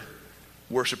third,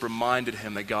 worship reminded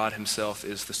him that God himself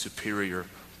is the superior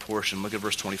portion. Look at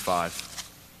verse 25.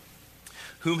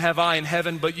 Whom have I in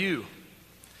heaven but you?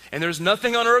 And there's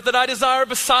nothing on earth that I desire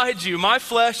besides you. My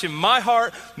flesh and my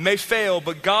heart may fail,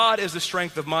 but God is the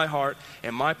strength of my heart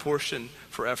and my portion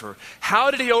forever. How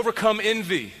did he overcome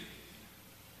envy?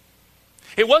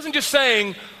 It wasn't just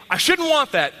saying, I shouldn't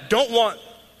want that, don't want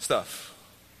stuff.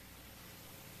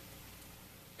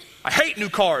 I hate new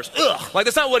cars, ugh. Like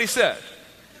that's not what he said.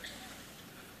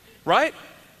 Right?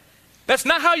 That's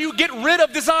not how you get rid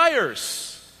of desires.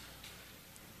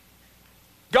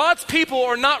 God's people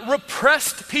are not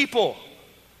repressed people.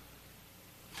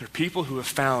 They're people who have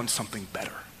found something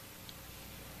better.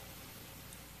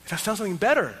 If I found something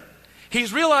better,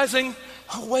 he's realizing,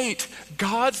 oh wait,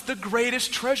 God's the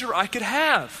greatest treasure I could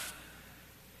have.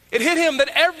 It hit him that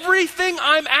everything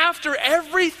I'm after,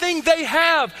 everything they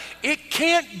have, it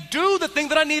can't do the thing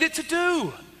that I need it to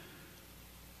do.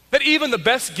 That even the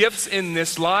best gifts in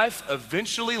this life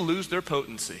eventually lose their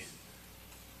potency.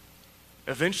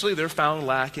 Eventually they're found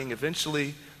lacking.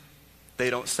 Eventually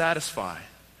they don't satisfy.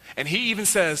 And he even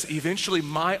says, eventually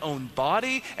my own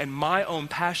body and my own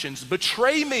passions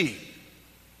betray me.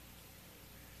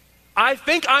 I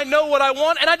think I know what I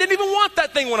want, and I didn't even want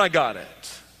that thing when I got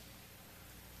it.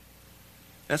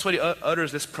 That's why he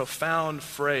utters this profound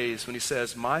phrase when he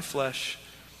says, my flesh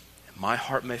and my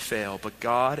heart may fail, but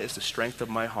God is the strength of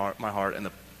my heart and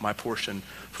my portion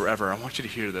forever. I want you to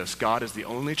hear this. God is the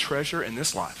only treasure in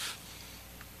this life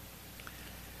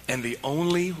and the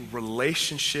only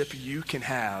relationship you can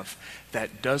have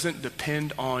that doesn't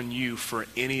depend on you for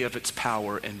any of its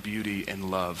power and beauty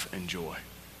and love and joy.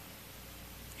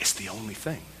 It's the only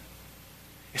thing.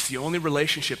 It's the only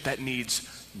relationship that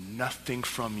needs nothing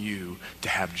from you to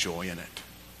have joy in it.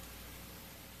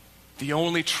 The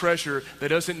only treasure that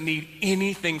doesn't need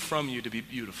anything from you to be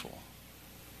beautiful.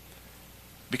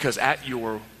 Because at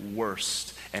your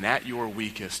worst and at your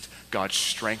weakest, God's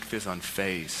strength is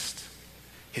unfazed.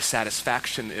 His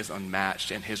satisfaction is unmatched,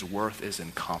 and his worth is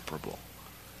incomparable.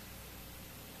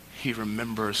 He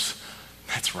remembers,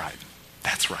 that's right.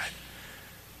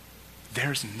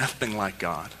 There's nothing like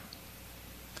God.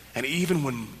 And even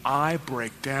when I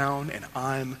break down and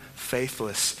I'm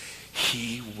faithless,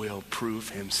 he will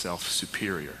prove himself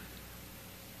superior.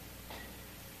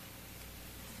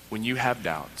 When you have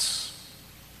doubts,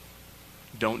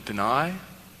 don't deny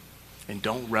and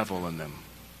don't revel in them.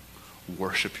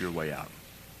 Worship your way out.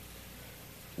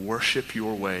 Worship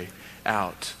your way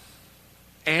out.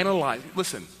 Analyze.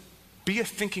 Listen, be a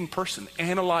thinking person.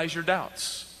 Analyze your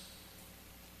doubts.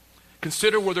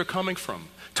 Consider where they're coming from.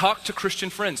 Talk to Christian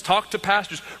friends. Talk to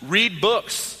pastors. Read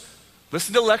books.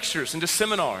 Listen to lectures and to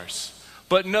seminars.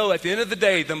 But no, at the end of the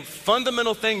day, the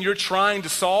fundamental thing you're trying to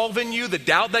solve in you, the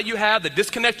doubt that you have, the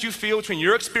disconnect you feel between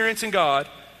your experience and God,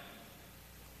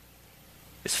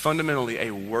 is fundamentally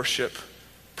a worship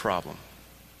problem.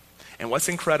 And what's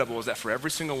incredible is that for every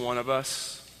single one of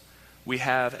us, we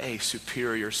have a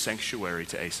superior sanctuary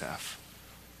to Asaph.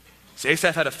 See,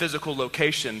 Asaph had a physical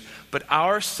location, but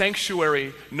our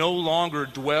sanctuary no longer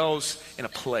dwells in a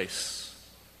place.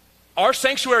 Our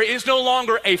sanctuary is no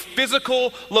longer a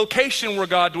physical location where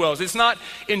God dwells. It's not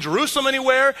in Jerusalem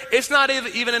anywhere. It's not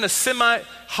even in a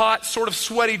semi-hot, sort of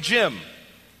sweaty gym.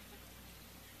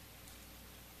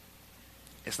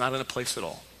 It's not in a place at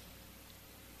all.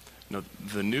 No,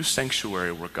 the new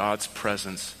sanctuary where God's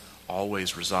presence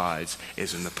always resides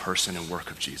is in the person and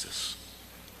work of Jesus.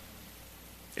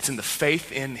 It's in the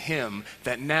faith in him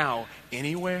that now,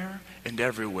 anywhere and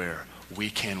everywhere, we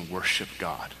can worship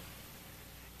God.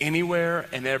 Anywhere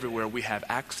and everywhere we have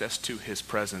access to his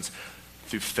presence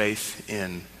through faith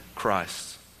in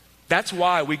Christ. That's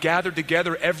why we gather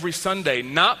together every Sunday,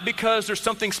 not because there's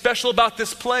something special about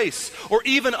this place or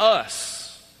even us.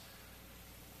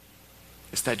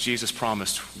 It's that Jesus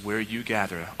promised, where you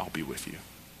gather, I'll be with you.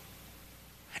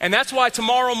 And that's why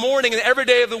tomorrow morning and every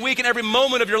day of the week and every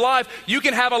moment of your life, you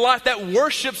can have a life that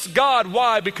worships God.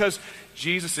 Why? Because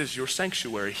Jesus is your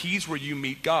sanctuary. He's where you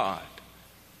meet God.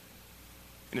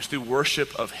 And it's through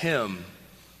worship of him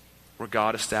where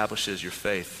God establishes your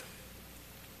faith.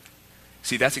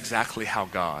 See, that's exactly how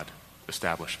God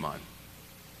established mine.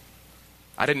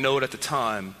 I didn't know it at the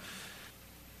time,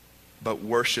 but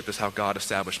worship is how God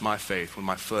established my faith when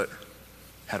my foot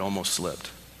had almost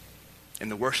slipped. And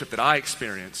the worship that I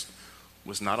experienced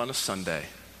was not on a Sunday.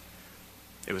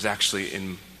 It was actually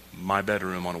in my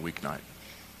bedroom on a weeknight.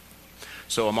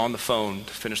 So I'm on the phone,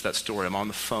 to finish that story, I'm on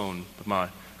the phone with my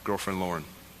girlfriend Lauren.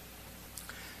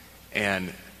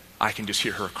 And I can just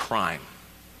hear her crying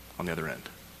on the other end.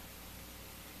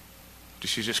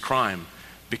 She's just crying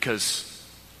because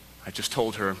I just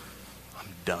told her, I'm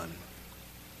done.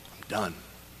 I'm done.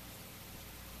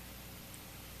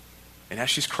 And as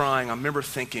she's crying, I remember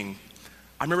feeling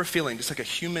just like a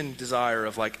human desire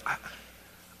of like,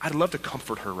 I'd love to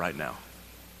comfort her right now.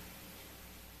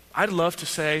 I'd love to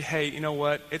say, hey, you know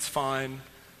what? It's fine.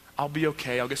 I'll be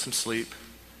okay. I'll get some sleep.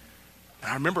 And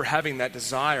I remember having that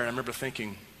desire, and I remember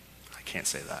thinking, I can't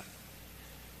say that.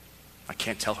 I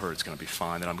can't tell her it's going to be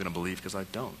fine, that I'm going to believe, because I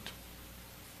don't.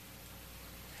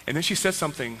 And then she said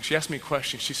something. She asked me a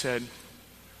question. She said,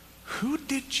 who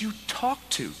did you talk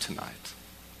to tonight?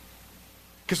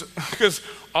 Because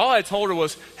all I told her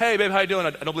was, hey, babe, how you doing?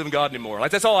 I don't believe in God anymore.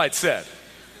 Like, that's all I'd said.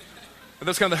 And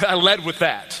that's kind of, I led with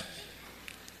that.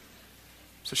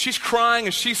 So she's crying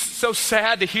and she's so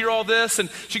sad to hear all this. And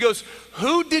she goes,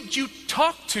 who did you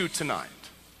talk to tonight?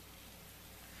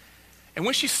 And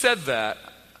when she said that,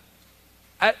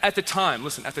 at the time,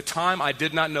 listen, at the time I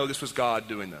did not know this was God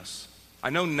doing this.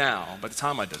 I know now, but at the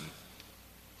time I didn't.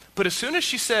 But as soon as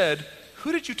she said,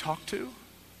 who did you talk to?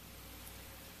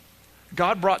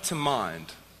 God brought to my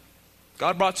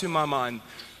mind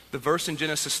the verse in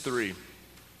Genesis 3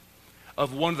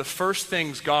 of one of the first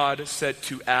things God said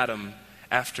to Adam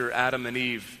after Adam and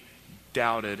Eve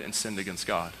doubted and sinned against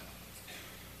God.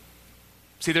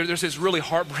 See, there's this really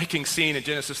heartbreaking scene in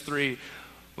Genesis 3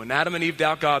 when Adam and Eve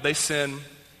doubt God, they sin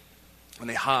and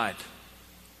they hide.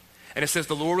 And it says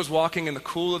the Lord was walking in the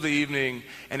cool of the evening,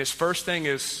 and his first thing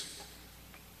is,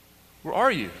 where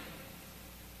are you?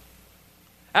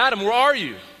 Adam, where are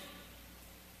you?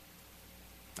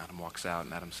 Adam walks out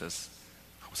and Adam says,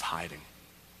 I was hiding.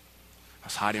 I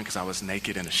was hiding because I was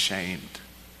naked and ashamed.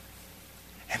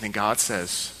 And then God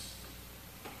says,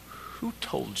 who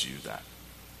told you that?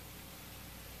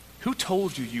 Who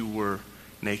told you you were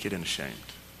naked and ashamed?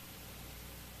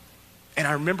 And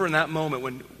I remember in that moment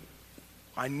when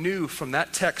I knew from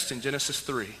that text in Genesis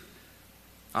 3,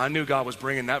 I knew God was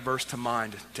bringing that verse to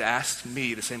mind to ask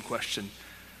me the same question.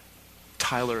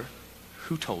 Tyler,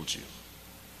 who told you?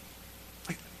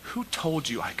 Like, who told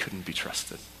you I couldn't be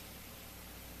trusted?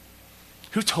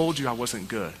 Who told you I wasn't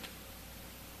good?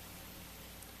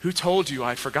 Who told you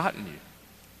I'd forgotten you?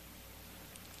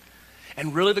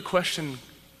 And really the question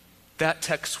that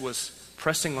text was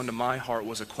pressing onto my heart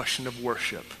was a question of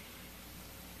worship.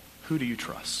 Who do you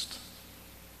trust?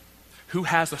 Who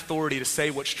has authority to say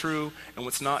what's true and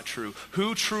what's not true?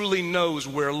 Who truly knows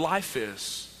where life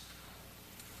is?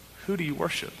 Who do you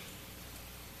worship?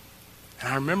 And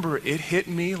I remember it hit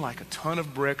me like a ton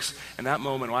of bricks in that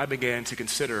moment when I began to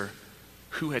consider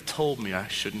who had told me I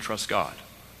shouldn't trust God.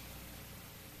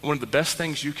 One of the best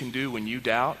things you can do when you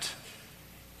doubt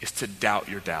is to doubt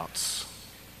your doubts.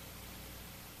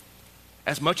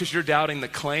 As much as you're doubting the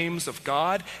claims of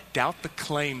God, doubt the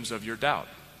claims of your doubt.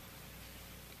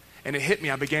 And it hit me.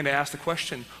 I began to ask the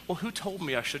question, well, who told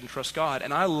me I shouldn't trust God?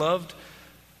 And I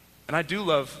do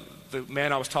love the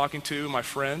man I was talking to, my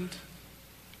friend.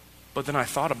 But then I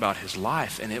thought about his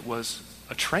life, and it was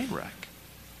a train wreck.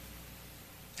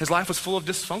 His life was full of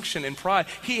dysfunction and pride.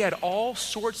 He had all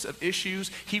sorts of issues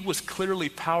he was clearly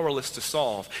powerless to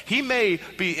solve. He may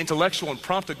be intellectual and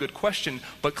prompt a good question,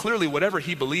 but clearly whatever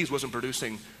he believes wasn't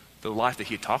producing the life that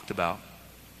he talked about.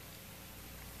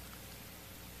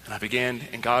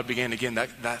 And God began again,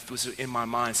 that was in my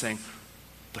mind saying,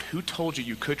 but who told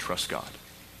you could trust God?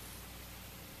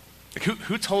 Like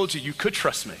who told you could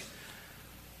trust me?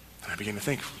 And I began to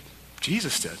think,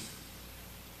 Jesus did.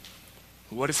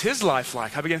 What is his life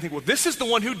like? I began to think, well, this is the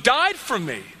one who died for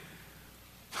me.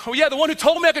 Oh yeah, the one who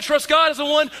told me I could trust God is the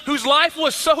one whose life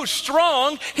was so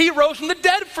strong, he rose from the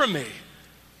dead for me.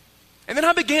 And then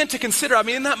I began to consider,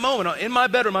 in that moment, in my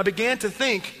bedroom, I began to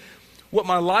think what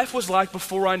my life was like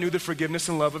before I knew the forgiveness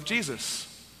and love of Jesus.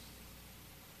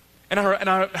 And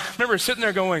I remember sitting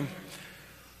there going,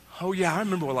 oh yeah, I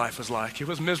remember what life was like. It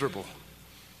was miserable.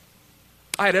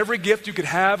 I had every gift you could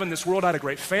have in this world. I had a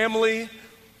great family.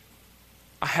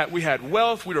 We had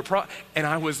wealth, and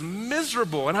I was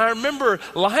miserable. And I remember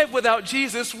life without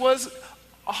Jesus was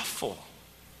awful.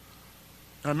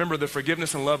 And I remember the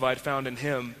forgiveness and love I'd found in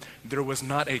him. There was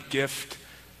not a gift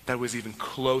that was even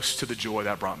close to the joy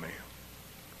that brought me.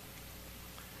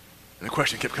 And the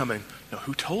question kept coming,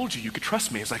 who told you could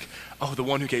trust me? It's like, oh, the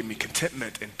one who gave me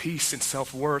contentment and peace and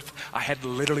self-worth I had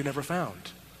literally never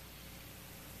found.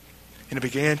 And it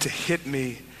began to hit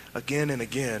me again and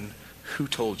again, who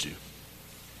told you?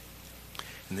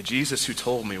 And the Jesus who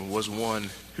told me was one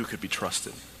who could be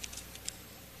trusted.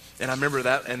 And I remember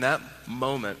that in that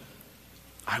moment,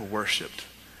 I worshiped.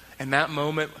 In that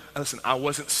moment, listen, I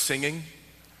wasn't singing.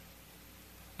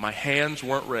 My hands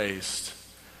weren't raised.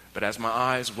 But as my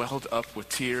eyes welled up with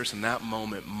tears in that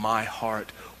moment, my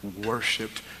heart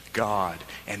worshiped God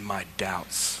and my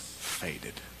doubts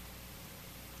faded.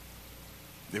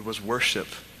 It was worship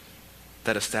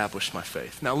that established my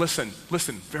faith. Now listen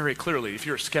very clearly. If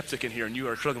you're a skeptic in here and you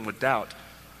are struggling with doubt,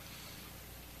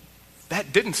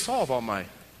 that didn't solve all my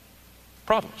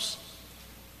problems.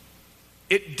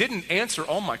 It didn't answer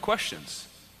all my questions.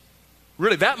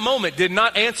 Really, that moment did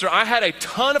not answer. I had a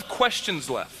ton of questions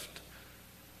left.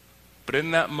 But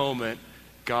in that moment,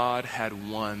 God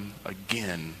had won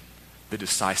again the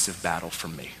decisive battle for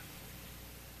me.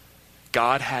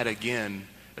 God had again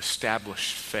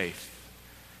established faith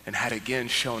and had again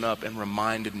shown up and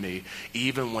reminded me,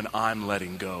 even when I'm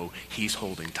letting go, he's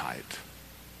holding tight.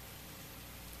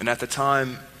 And at the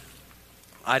time,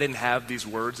 I didn't have these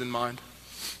words in mind.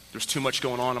 There's too much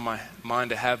going on in my mind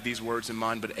to have these words in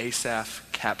mind, but Asaph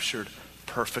captured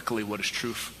perfectly what was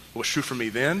true for me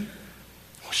then,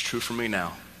 what's true for me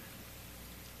now.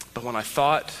 But when I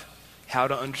thought how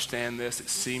to understand this, it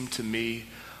seemed to me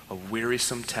a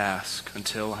wearisome task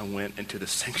until I went into the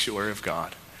sanctuary of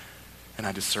God and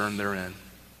I discerned therein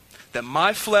that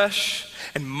my flesh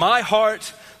and my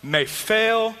heart may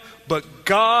fail, but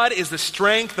God is the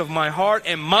strength of my heart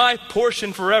and my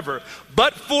portion forever.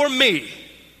 But for me,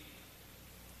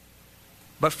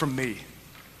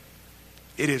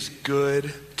 it is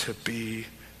good to be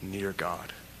near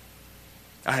God.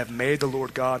 I have made the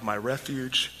Lord God my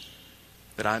refuge,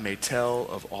 that I may tell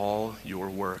of all your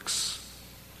works.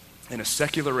 In a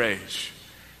secular age,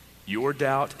 your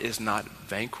doubt is not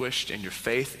vanquished and your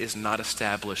faith is not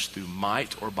established through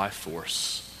might or by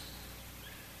force.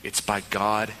 It's by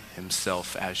God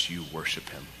himself as you worship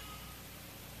him.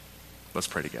 Let's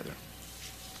pray together.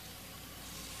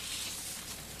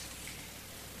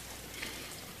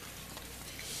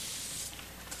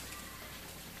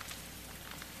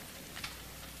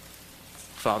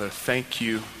 Father, thank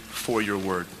you for your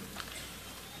word.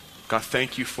 God,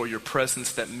 thank you for your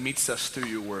presence that meets us through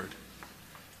your word.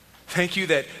 Thank you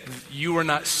that you are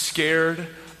not scared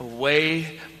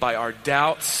away by our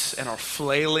doubts and our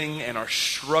flailing and our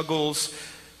struggles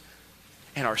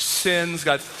and our sins.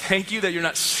 God, thank you that you're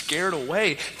not scared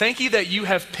away. Thank you that you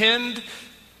have penned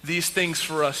these things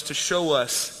for us to show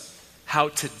us how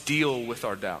to deal with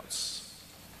our doubts.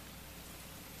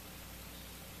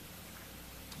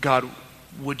 God,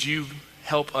 would you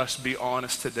help us be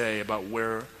honest today about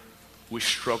where we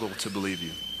struggle to believe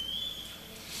you?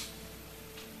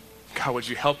 God, would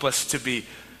you help us to be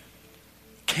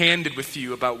candid with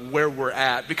you about where we're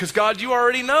at? Because God, you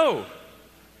already know.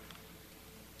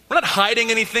 We're not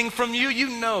hiding anything from you. You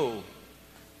know.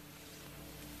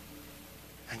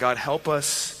 And God, help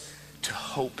us to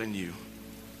hope in you.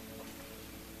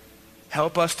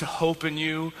 Help us to hope in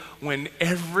you when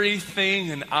everything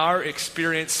in our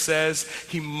experience says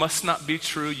he must not be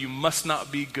true, you must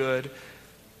not be good,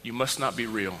 you must not be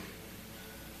real.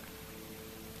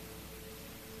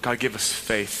 God, give us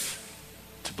faith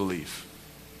to believe.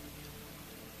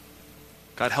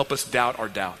 God, help us doubt our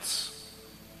doubts.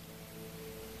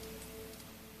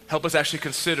 Help us actually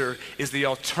consider, is the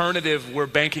alternative we're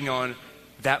banking on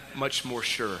that much more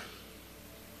sure?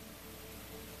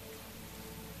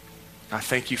 I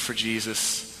thank you for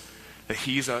Jesus, that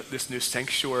he's this new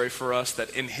sanctuary for us, that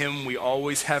in him we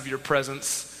always have your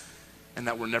presence, and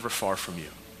that we're never far from you.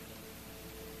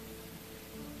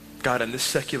 God, in this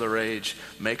secular age,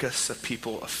 make us a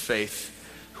people of faith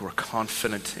who are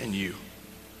confident in you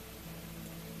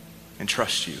and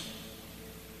trust you,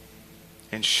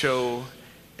 and show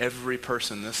every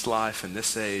person in this life and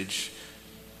this age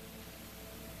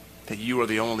that you are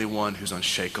the only one who's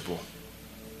unshakable.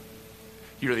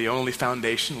 You're the only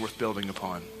foundation worth building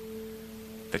upon.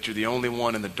 That you're the only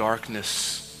one in the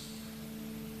darkness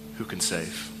who can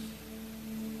save.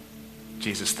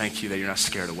 Jesus, thank you that you're not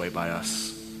scared away by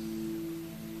us.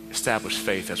 Establish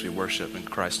faith as we worship. In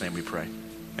Christ's name we pray.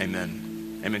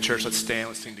 Amen. Amen. Church, let's stand.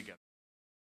 Let's sing together.